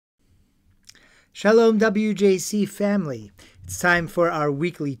Shalom WJC family. It's time for our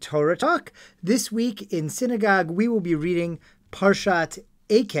weekly Torah talk. This week in synagogue we will be reading Parshat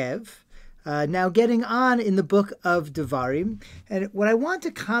Eikev, now getting on in the book of Devarim. And what I want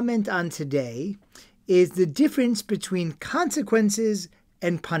to comment on today is the difference between consequences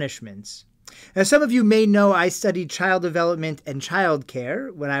and punishments. Now, some of you may know I studied child development and child care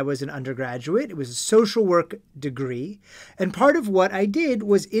when I was an undergraduate. It was a social work degree. And part of what I did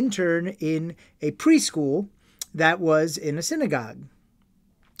was intern in a preschool that was in a synagogue.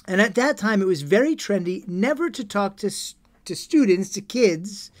 And at that time, it was very trendy never to talk to students, to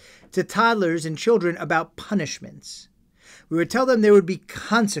kids, to toddlers and children about punishments. We would tell them there would be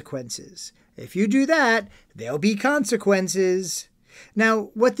consequences. If you do that, there'll be consequences. Now,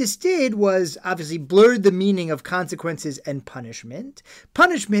 what this did was obviously blurred the meaning of consequences and punishment.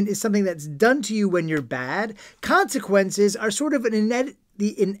 Punishment is something that's done to you when you're bad. Consequences are sort of the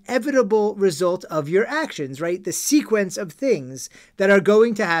inevitable result of your actions, right? The sequence of things that are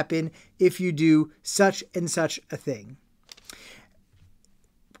going to happen if you do such and such a thing.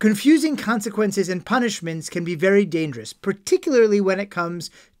 Confusing consequences and punishments can be very dangerous, particularly when it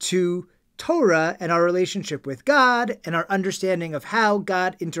comes to Torah and our relationship with God and our understanding of how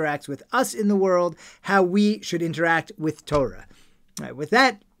God interacts with us in the world, how we should interact with Torah. All right, with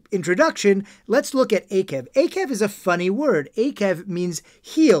that introduction, let's look at Eikev. Eikev is a funny word. Eikev means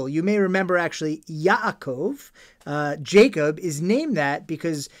heel. You may remember actually Yaakov, Jacob, is named that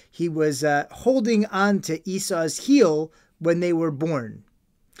because he was holding on to Esau's heel when they were born.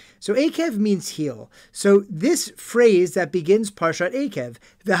 So Eikev means heel. So this phrase that begins Parshat Eikev,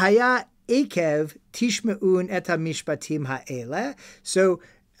 V'haya Eikev tishme'un et hamishpatim ha'ele. So,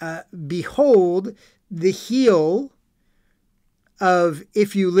 behold the heel of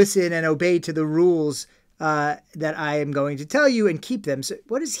if you listen and obey to the rules that I am going to tell you and keep them. So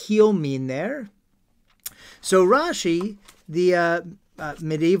what does heel mean there? So Rashi, the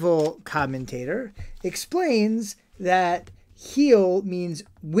medieval commentator, explains that heel means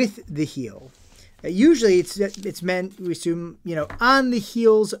with the heel. Usually it's meant, we assume, on the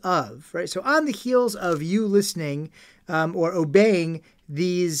heels of, right? So on the heels of you listening or obeying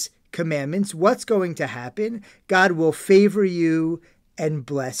these commandments, what's going to happen? God will favor you and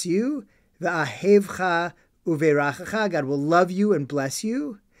bless you. V'ahevcha uverachacha, God will love you and bless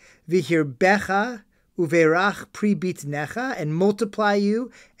you. V'hirbecha uverach pri bitnecha, and multiply you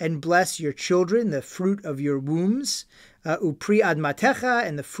and bless your children, the fruit of your wombs. Upri admatecha,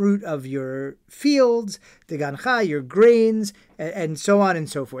 and the fruit of your fields, degancha, your grains, and so on and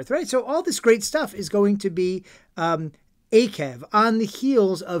so forth, right? So all this great stuff is going to be Eikev, on the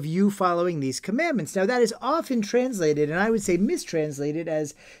heels of you following these commandments. Now that is often translated, and I would say mistranslated,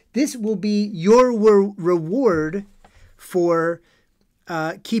 as this will be your reward for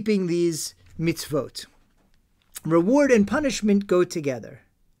keeping these mitzvot. Reward and punishment go together.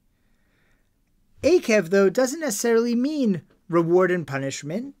 Eikev, though, doesn't necessarily mean reward and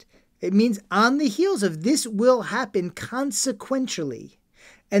punishment. It means on the heels of. This will happen consequentially.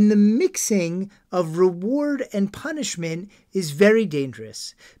 And the mixing of reward and punishment is very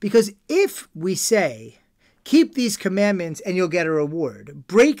dangerous. Because if we say, keep these commandments and you'll get a reward,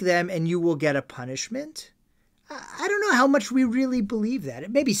 break them and you will get a punishment, I don't know how much we really believe that.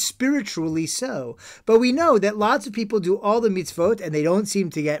 It may be spiritually so, but we know that lots of people do all the mitzvot and they don't seem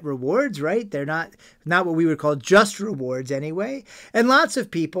to get rewards, right? They're not what we would call just rewards anyway. And lots of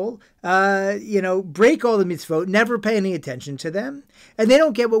people, break all the mitzvot, never pay any attention to them, and they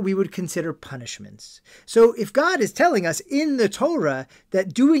don't get what we would consider punishments. So if God is telling us in the Torah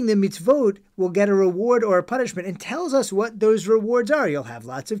that doing the mitzvot will get a reward or a punishment, and tells us what those rewards are, you'll have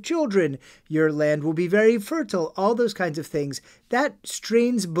lots of children, your land will be very fertile, all those kinds of things, that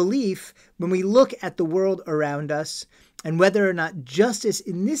strains belief when we look at the world around us and whether or not justice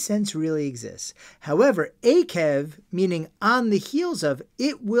in this sense really exists. However, Eikev, meaning on the heels of,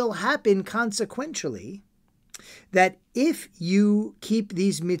 it will happen consequentially, that if you keep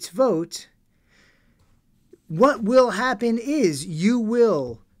these mitzvot, what will happen is you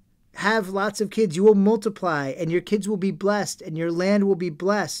will have lots of kids, you will multiply, and your kids will be blessed, and your land will be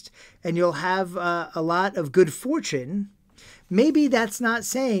blessed, and you'll have a lot of good fortune. Maybe that's not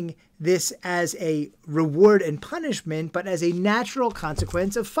saying this as a reward and punishment, but as a natural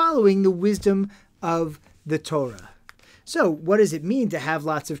consequence of following the wisdom of the Torah. So what does it mean to have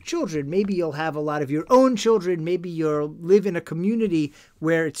lots of children? Maybe you'll have a lot of your own children. Maybe you'll live in a community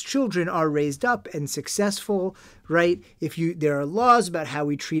where its children are raised up and successful, right? There are laws about how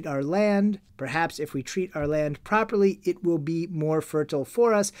we treat our land. Perhaps if we treat our land properly, it will be more fertile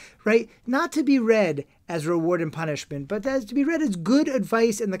for us, right? Not to be read as reward and punishment, but that is to be read as good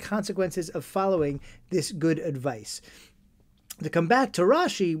advice and the consequences of following this good advice. To come back to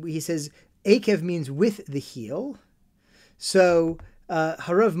Rashi, he says, Eikev means with the heel. So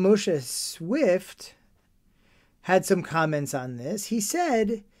Harav Moshe Swift had some comments on this. He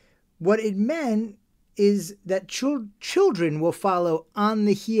said what it meant is that children will follow on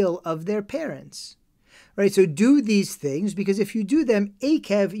the heel of their parents. Right? So do these things, because if you do them,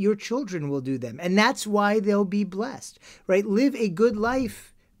 Eikev, your children will do them. And that's why they'll be blessed. Right? Live a good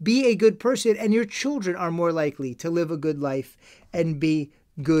life, be a good person, and your children are more likely to live a good life and be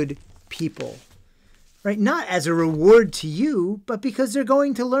good people. Right? Not as a reward to you, but because they're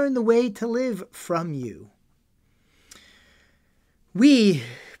going to learn the way to live from you. We,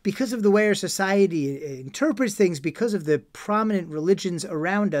 because of the way our society interprets things, because of the prominent religions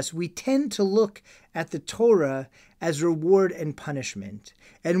around us, we tend to look at the Torah as reward and punishment.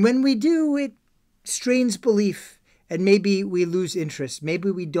 And when we do, it strains belief, and maybe we lose interest. Maybe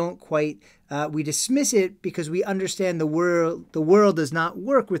we don't quite, we dismiss it because we understand the world does not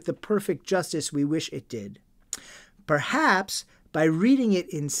work with the perfect justice we wish it did. Perhaps by reading it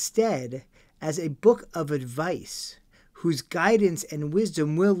instead as a book of advice, whose guidance and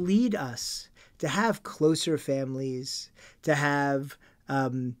wisdom will lead us to have closer families, to have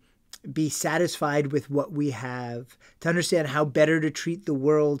be satisfied with what we have, to understand how better to treat the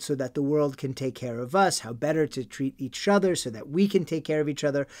world so that the world can take care of us, how better to treat each other so that we can take care of each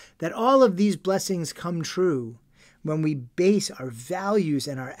other, that all of these blessings come true when we base our values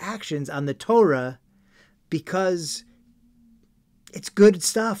and our actions on the Torah, because it's good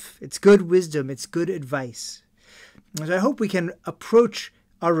stuff, it's good wisdom, it's good advice. So I hope we can approach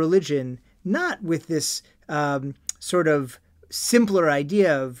our religion not with this sort of simpler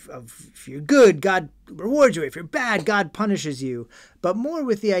idea of if you're good, God rewards you. If you're bad, God punishes you. But more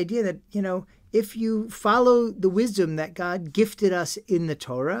with the idea that, if you follow the wisdom that God gifted us in the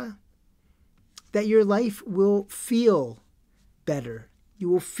Torah, that your life will feel better. You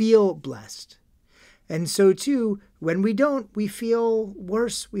will feel blessed. And so too, when we don't, we feel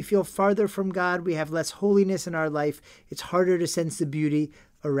worse. We feel farther from God. We have less holiness in our life. It's harder to sense the beauty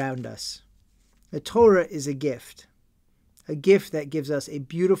around us. The Torah is a gift that gives us a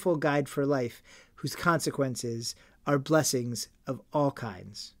beautiful guide for life, whose consequences are blessings of all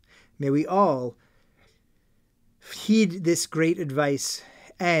kinds. May we all heed this great advice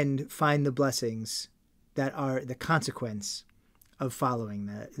and find the blessings that are the consequence of following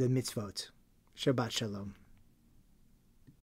the mitzvot. Shabbat Shalom.